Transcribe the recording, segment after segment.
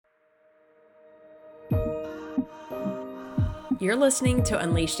You're listening to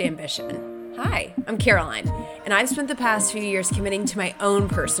Unleashed Ambition. Hi, I'm Caroline, and I've spent the past few years committing to my own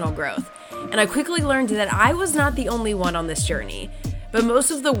personal growth. And I quickly learned that I was not the only one on this journey. But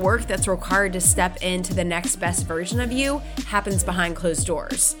most of the work that's required to step into the next best version of you happens behind closed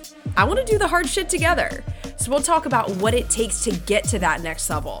doors. I want to do the hard shit together. So we'll talk about what it takes to get to that next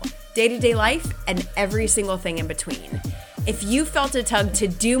level, day-to-day life, and every single thing in between. If you felt a tug to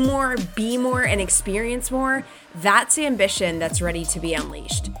do more, be more, and experience more, that's the ambition that's ready to be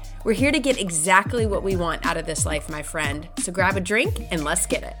unleashed. We're here to get exactly what we want out of this life, my friend. So grab a drink and let's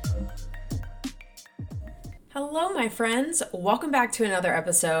get it. Hello, my friends. Welcome back to another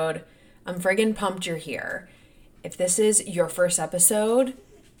episode. I'm friggin' pumped you're here. If this is your first episode,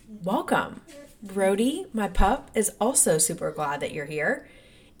 welcome. Brody, my pup, is also super glad that you're here.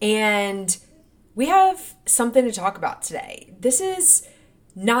 And we have something to talk about today. This is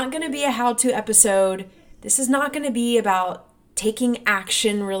not going to be a how-to episode. This is not going to be about taking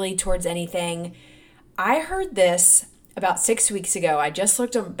action really towards anything. I heard this about 6 weeks ago. I just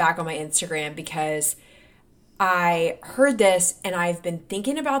looked back on my Instagram because I heard this and I've been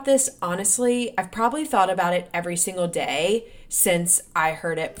thinking about this. Honestly, I've probably thought about it every single day since I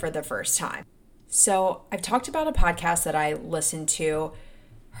heard it for the first time. So I've talked about a podcast that I listened to.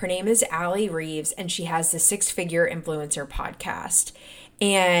 Her name is Allie Reeves, and she has the Six Figure Influencer podcast.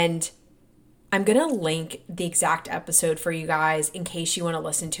 And I'm going to link the exact episode for you guys in case you want to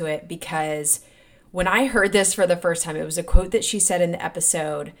listen to it, because when I heard this for the first time, it was a quote that she said in the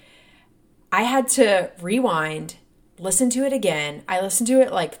episode. I had to rewind, listen to it again. I listened to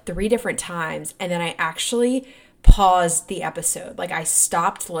it like 3 different times, and then I actually paused the episode. Like, I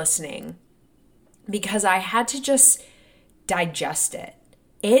stopped listening because I had to just digest it.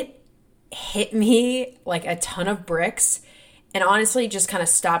 It hit me like a ton of bricks and honestly just kind of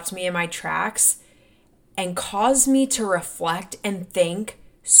stopped me in my tracks and caused me to reflect and think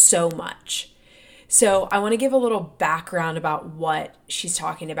so much. So I want to give a little background about what she's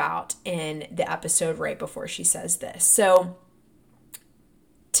talking about in the episode right before she says this. So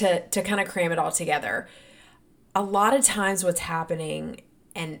to kind of cram it all together, a lot of times what's happening,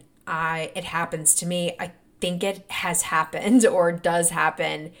 and it happens to me, I think it has happened or does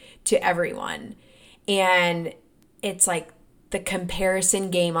happen to everyone. And it's like the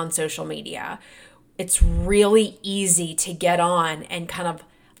comparison game on social media. It's really easy to get on and kind of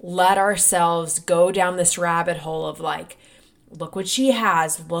let ourselves go down this rabbit hole of like, look what she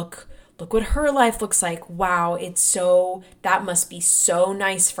has, look what her life looks like. Wow, that must be so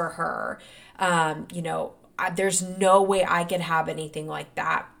nice for her. There's no way I could have anything like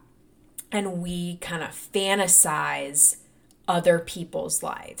that. And we kind of fantasize other people's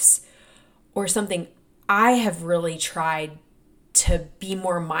lives. Or something I have really tried to be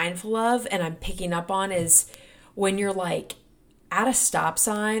more mindful of, and I'm picking up on, is when you're like at a stop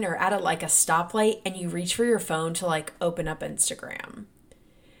sign or at a stoplight and you reach for your phone to like open up Instagram.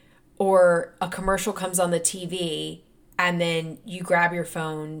 Or a commercial comes on the TV and then you grab your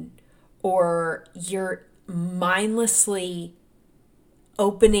phone, or you're mindlessly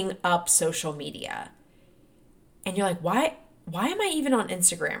opening up social media. And you're like, why am I even on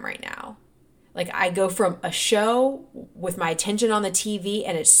Instagram right now? Like, I go from a show with my attention on the TV,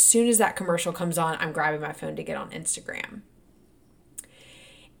 and as soon as that commercial comes on, I'm grabbing my phone to get on Instagram.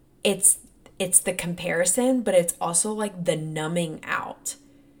 It's the comparison, but it's also like the numbing out.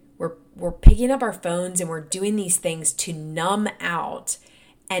 We're picking up our phones and we're doing these things to numb out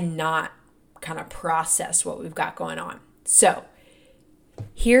and not kind of process what we've got going on. So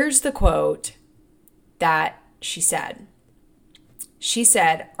here's the quote that she said. She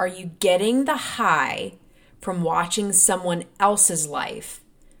said, "Are you getting the high from watching someone else's life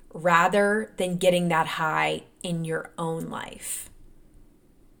rather than getting that high in your own life?"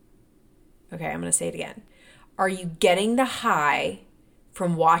 Okay, I'm going to say it again. Are you getting the high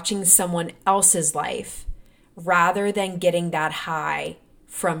from watching someone else's life rather than getting that high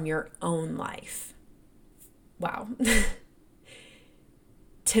from your own life? Wow.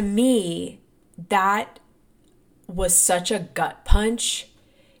 To me, that was such a gut punch,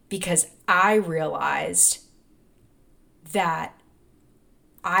 because I realized that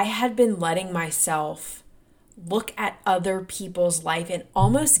I had been letting myself look at other people's life and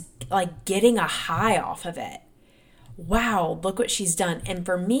almost like getting a high off of it. Wow, look what she's done. And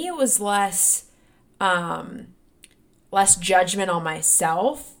for me, it was less judgment on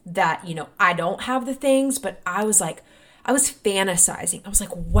myself that, I don't have the things, but I was fantasizing. I was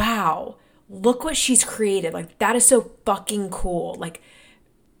like, wow, look what she's created. Like, that is so fucking cool. Like,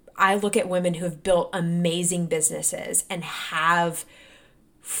 I look at women who have built amazing businesses and have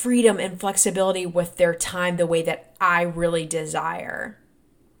freedom and flexibility with their time the way that I really desire.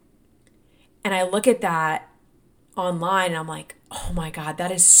 And I look at that online and I'm like, oh my God,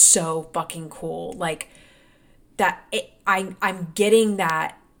 that is so fucking cool. Like I'm getting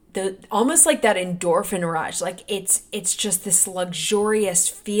that, almost like that endorphin rush. Like it's just this luxurious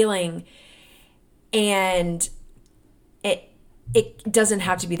feeling, and it doesn't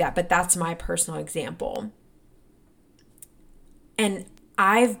have to be that, but that's my personal example. And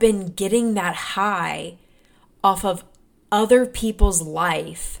I've been getting that high off of other people's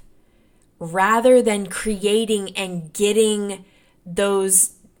life rather than creating and getting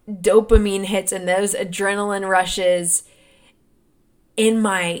those dopamine hits and those adrenaline rushes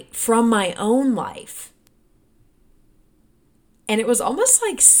from my own life. And it was almost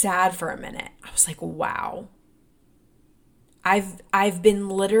like sad for a minute. I was like, wow. I've been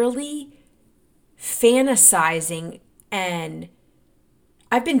literally fantasizing, and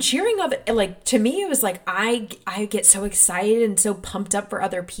I've been cheering of it. Like, to me, it was like I get so excited and so pumped up for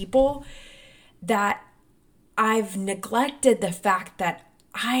other people that I've neglected the fact that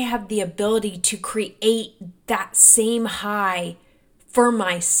I have the ability to create that same high for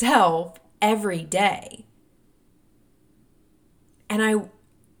myself every day. And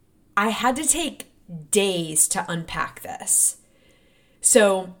I had to take days to unpack this.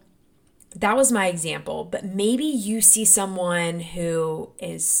 So that was my example, but maybe you see someone who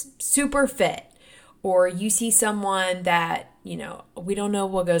is super fit, or you see someone that, we don't know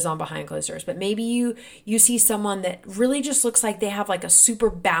what goes on behind closed doors, but maybe you see someone that really just looks like they have like a super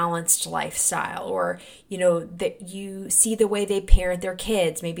balanced lifestyle, or, that you see the way they parent their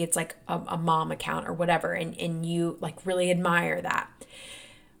kids. Maybe it's like a mom account or whatever, and you like really admire that.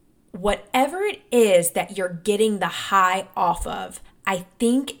 Whatever it is that you're getting the high off of, I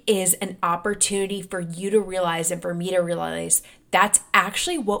think is an opportunity for you to realize, and for me to realize, that's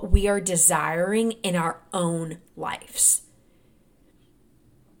actually what we are desiring in our own lives.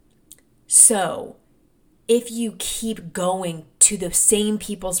 So if you keep going to the same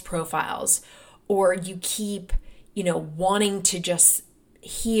people's profiles, or you keep, wanting to just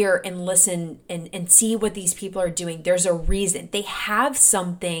hear and listen and see what these people are doing, there's a reason. They have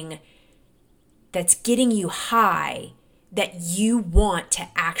something that's getting you high that you want to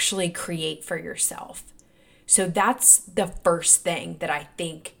actually create for yourself. So that's the first thing that I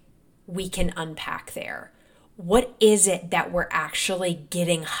think we can unpack there. What is it that we're actually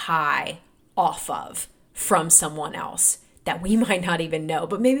getting high off of from someone else that we might not even know,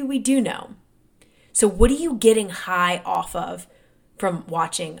 but maybe we do know? So what are you getting high off of from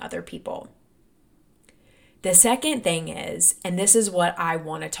watching other people? The second thing is, and this is what I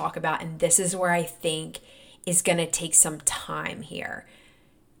want to talk about, and this is where I think is going to take some time here.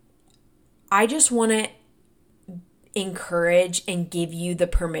 I just want to encourage and give you the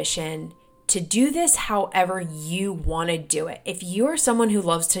permission to do this however you want to do it. If you're someone who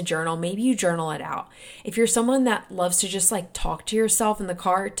loves to journal, maybe you journal it out. If you're someone that loves to just like talk to yourself in the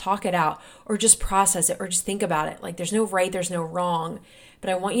car, talk it out, or just process it, or just think about it. Like, there's no right, there's no wrong, but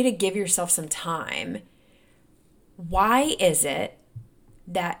I want you to give yourself some time. Why is it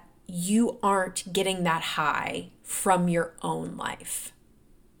that you aren't getting that high from your own life?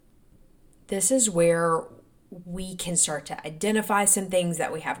 This is where we can start to identify some things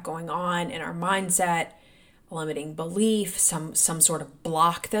that we have going on in our mindset, a limiting belief, some sort of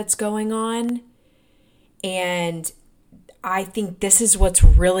block that's going on. And I think this is what's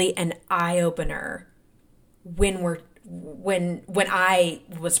really an eye-opener when I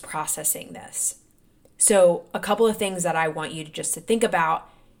was processing this. So a couple of things that I want you to think about,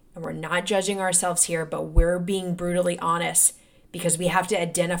 and we're not judging ourselves here, but we're being brutally honest because we have to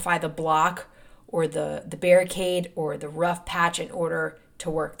identify the block or the barricade or the rough patch in order to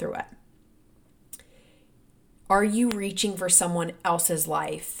work through it. Are you reaching for someone else's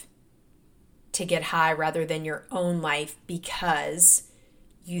life to get high rather than your own life because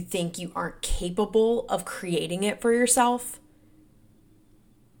you think you aren't capable of creating it for yourself?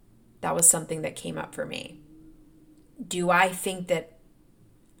 That was something that came up for me. Do I think that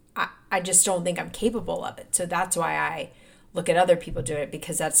I just don't think I'm capable of it? So that's why I look at other people do it,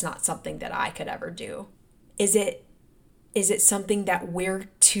 because that's not something that I could ever do. Is it something that we're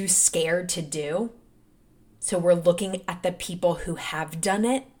too scared to do? So we're looking at the people who have done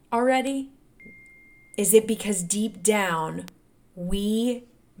it already? Is it because deep down we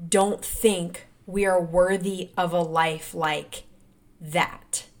don't think we are worthy of a life like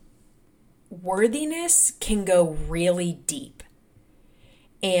that? Worthiness can go really deep.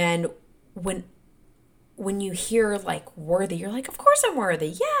 And when you hear like worthy, you're like, of course I'm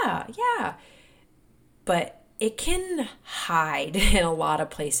worthy. Yeah. But it can hide in a lot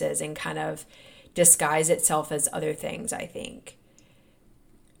of places and kind of disguise itself as other things, I think.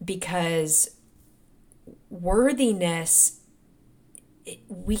 Because worthiness,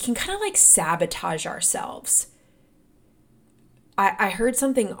 we can kind of like sabotage ourselves. I heard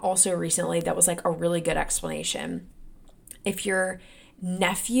something also recently that was like a really good explanation. If your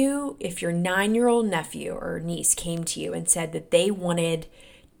 9-year-old nephew or niece came to you and said that they wanted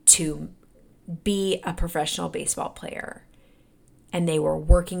to be a professional baseball player and they were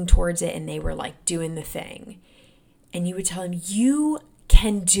working towards it and they were like doing the thing, and you would tell them, you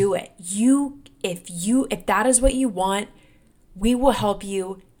can do it. If that is what you want, we will help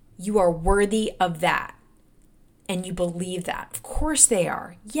you. You are worthy of that. And you believe that. Of course they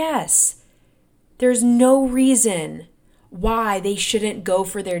are. Yes. There's no reason why they shouldn't go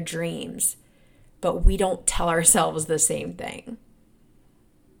for their dreams. But we don't tell ourselves the same thing.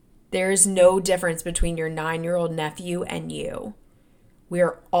 There's no difference between your 9-year-old nephew and you. We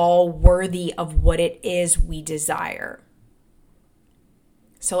are all worthy of what it is we desire.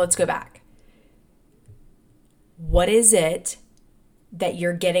 So let's go back. What is it that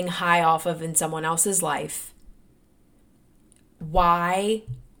you're getting high off of in someone else's life? Why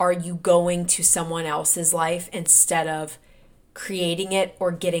are you going to someone else's life instead of creating it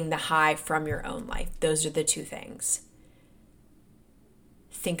or getting the high from your own life? Those are the two things.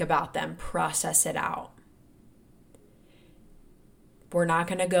 Think about them, process it out. We're not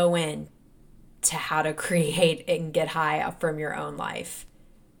going to go in to how to create and get high up from your own life.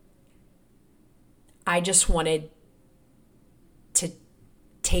 I just wanted to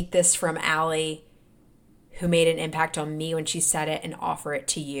take this from Allie, who made an impact on me when she said it, and offer it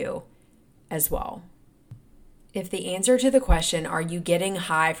to you as well. If the answer to the question, are you getting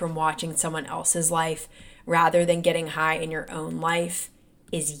high from watching someone else's life rather than getting high in your own life,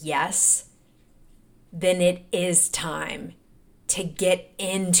 is yes, then it is time to get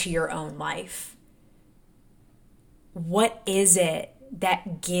into your own life. What is it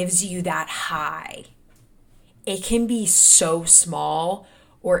that gives you that high? It can be so small,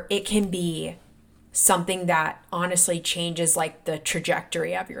 or it can be something that honestly changes like the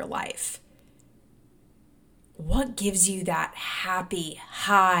trajectory of your life. What gives you that happy,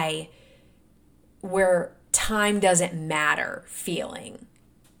 high, where time doesn't matter feeling?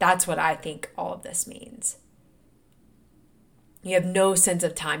 That's what I think all of this means. You have no sense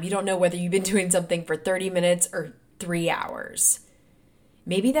of time. You don't know whether you've been doing something for 30 minutes or 3 hours.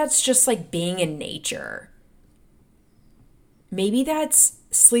 Maybe that's just like being in nature. Maybe that's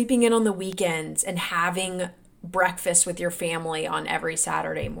sleeping in on the weekends and having breakfast with your family on every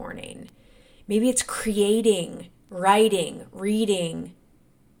Saturday morning. Maybe it's creating, writing, reading,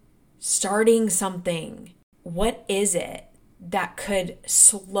 starting something. What is it that could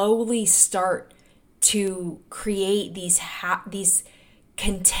slowly start to create these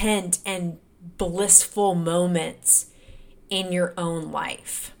content and blissful moments in your own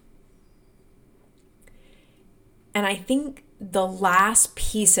life? And I think the last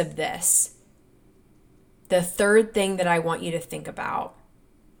piece of this, the third thing that I want you to think about,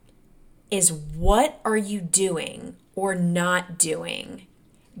 is what are you doing or not doing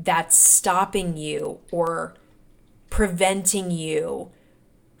that's stopping you or preventing you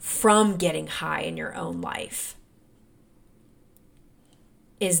from getting high in your own life?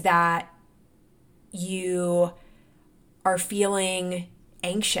 Is that you are feeling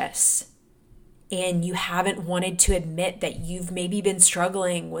anxious and you haven't wanted to admit that you've maybe been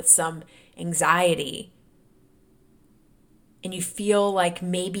struggling with some anxiety, and you feel like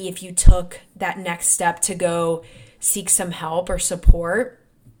maybe if you took that next step to go seek some help or support,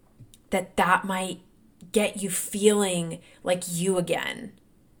 that might get you feeling like you again.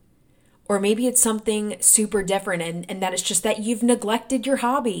 Or maybe it's something super different and that it's just that you've neglected your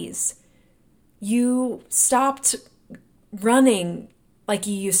hobbies. You stopped running like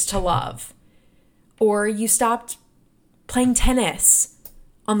you used to love. Or you stopped playing tennis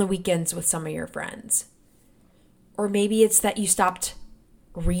on the weekends with some of your friends. Or maybe it's that you stopped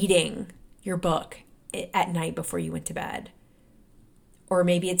reading your book at night before you went to bed. Or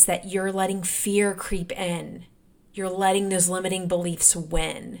maybe it's that you're letting fear creep in. You're letting those limiting beliefs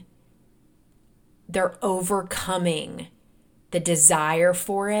win. They're overcoming the desire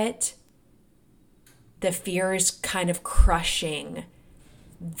for it. The fear is kind of crushing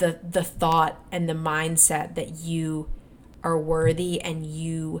the thought and the mindset that you are worthy and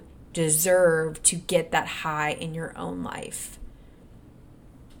you deserve to get that high in your own life.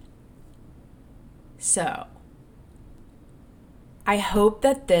 So, I hope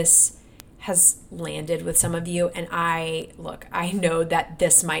that this has landed with some of you, and I know that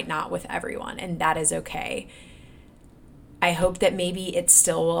this might not with everyone, and that is okay. I hope that maybe it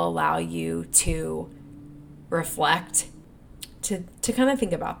still will allow you to reflect, to kind of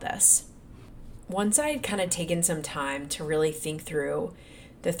think about this. Once I had kind of taken some time to really think through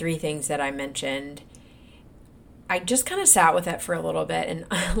the 3 things that I mentioned, I just kind of sat with it for a little bit.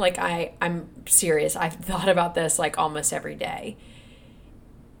 And like, I'm serious. I've thought about this like almost every day.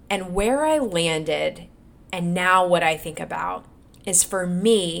 And where I landed and now what I think about is, for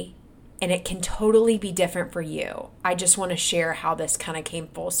me, and it can totally be different for you, I just want to share how this kind of came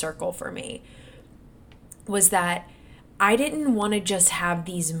full circle for me, was that I didn't want to just have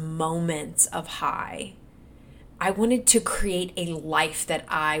these moments of high. I wanted to create a life that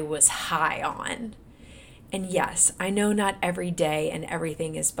I was high on. And yes, I know not every day and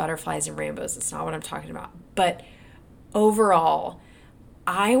everything is butterflies and rainbows. It's not what I'm talking about. But overall,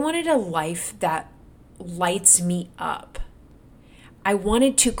 I wanted a life that lights me up. I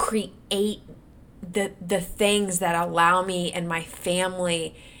wanted to create the things that allow me and my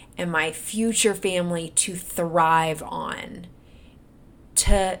family and my future family to thrive on,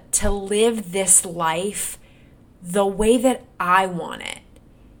 to live this life the way that I want it.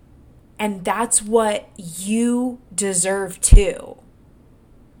 And that's what you deserve too.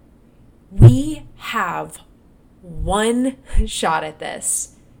 We have one shot at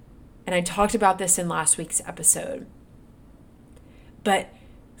this. And I talked about this in last week's episode. But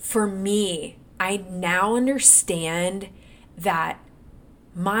for me, I now understand that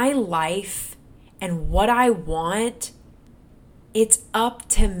my life and what I want, it's up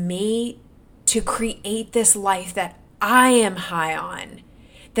to me to create this life that I am high on,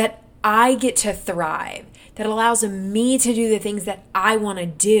 that I get to thrive, that allows me to do the things that I want to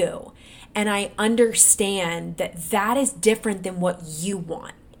do. And I understand that that is different than what you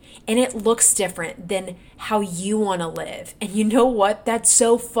want. And it looks different than how you want to live. And you know what? That's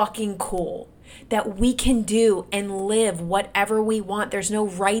so fucking cool that we can do and live whatever we want. There's no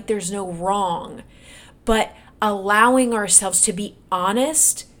right, there's no wrong. But allowing ourselves to be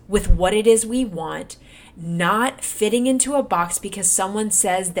honest with what it is we want, not fitting into a box because someone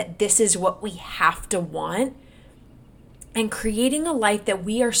says that this is what we have to want, and creating a life that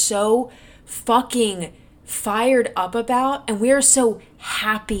we are so fucking fired up about and we are so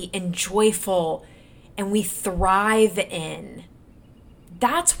happy and joyful and we thrive in.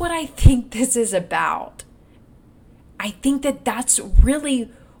 That's what I think this is about. I think that that's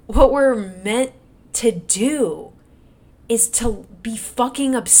really what we're meant to do, is to be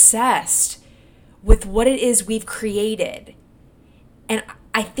fucking obsessed with what it is we've created. And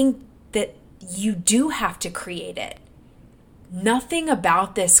I think that you do have to create it. Nothing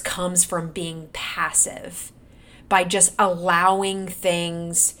about this comes from being passive, by just allowing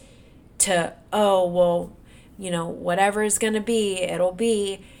things to, oh, well, you know, whatever is going to be, it'll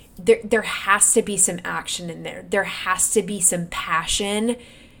be. There has to be some action in there. There has to be some passion,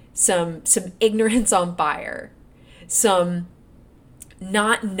 some ignorance on fire, some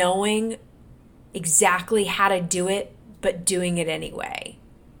not knowing exactly how to do it, but doing it anyway.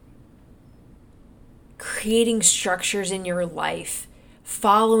 Creating structures in your life,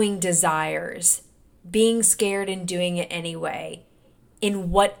 following desires, being scared and doing it anyway,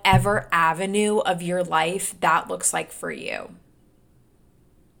 in whatever avenue of your life that looks like for you.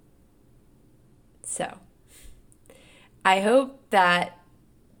 So, I hope that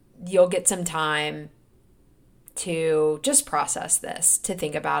you'll get some time to just process this, to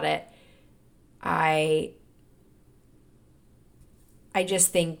think about it. I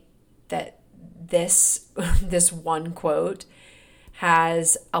just think that this one quote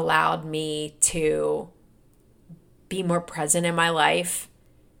has allowed me to be more present in my life,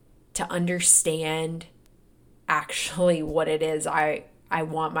 to understand actually what it is I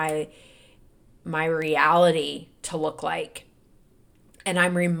want my reality to look like. And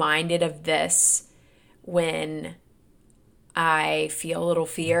I'm reminded of this when I feel a little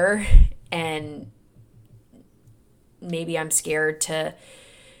fear and maybe I'm scared to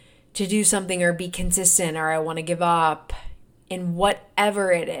do something or be consistent, or I want to give up in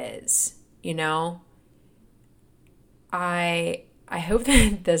whatever it is, you know. I hope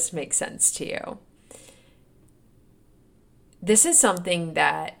that this makes sense to you. This is something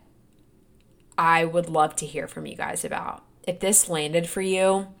that I would love to hear from you guys about. If this landed for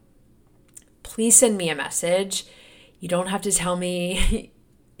you, please send me a message. You don't have to tell me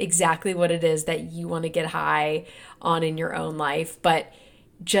exactly what it is that you want to get high on in your own life, but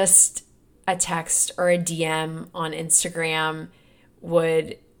just a text or a DM on Instagram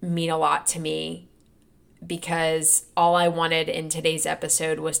would mean a lot to me, because all I wanted in today's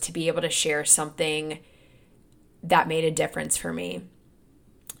episode was to be able to share something that made a difference for me.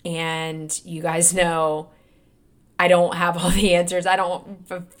 And you guys know I don't have all the answers.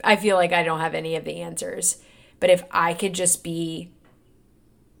 I feel like I don't have any of the answers. But if I could just be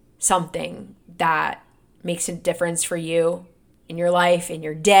something that makes a difference for you in your life, in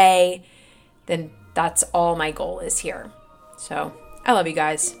your day, then that's all my goal is here. So I love you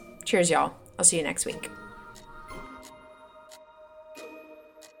guys. Cheers, y'all. I'll see you next week.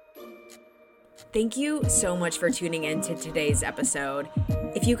 Thank you so much for tuning in to today's episode.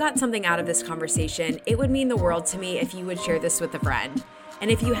 If you got something out of this conversation, it would mean the world to me if you would share this with a friend.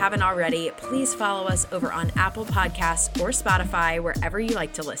 And if you haven't already, please follow us over on Apple Podcasts or Spotify, wherever you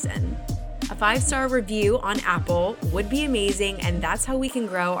like to listen. A 5-star review on Apple would be amazing, and that's how we can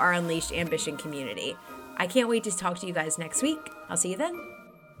grow our Unleashed Ambition community. I can't wait to talk to you guys next week. I'll see you then.